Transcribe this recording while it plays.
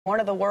One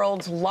of the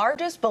world's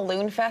largest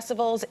balloon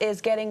festivals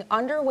is getting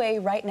underway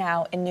right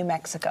now in New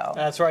Mexico.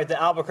 That's right.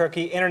 The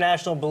Albuquerque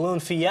International Balloon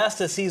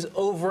Fiesta sees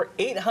over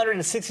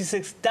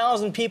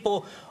 866,000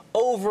 people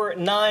over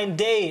 9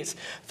 days.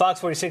 Fox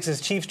 46's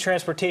chief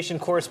transportation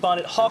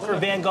correspondent Hawker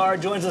Vanguard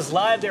joins us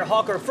live there.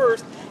 Hawker,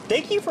 first,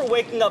 thank you for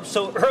waking up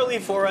so early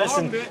for us.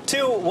 And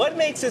two, what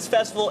makes this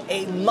festival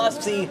a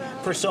must-see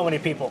for so many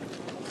people?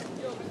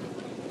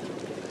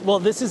 Well,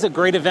 this is a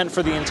great event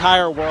for the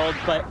entire world,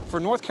 but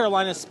for North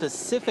Carolina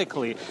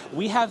specifically,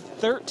 we have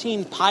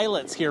 13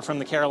 pilots here from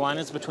the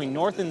Carolinas between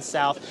north and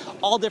south,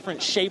 all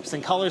different shapes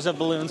and colors of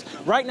balloons.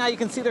 Right now you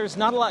can see there's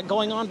not a lot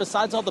going on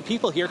besides all the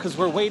people here because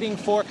we're waiting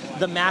for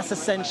the mass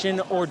ascension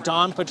or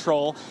dawn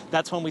patrol.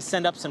 That's when we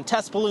send up some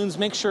test balloons,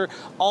 make sure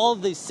all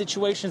of the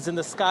situations in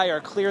the sky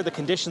are clear, the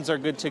conditions are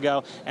good to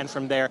go, and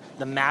from there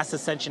the mass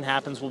ascension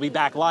happens. We'll be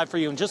back live for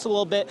you in just a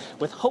little bit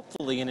with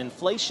hopefully an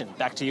inflation.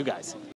 Back to you guys.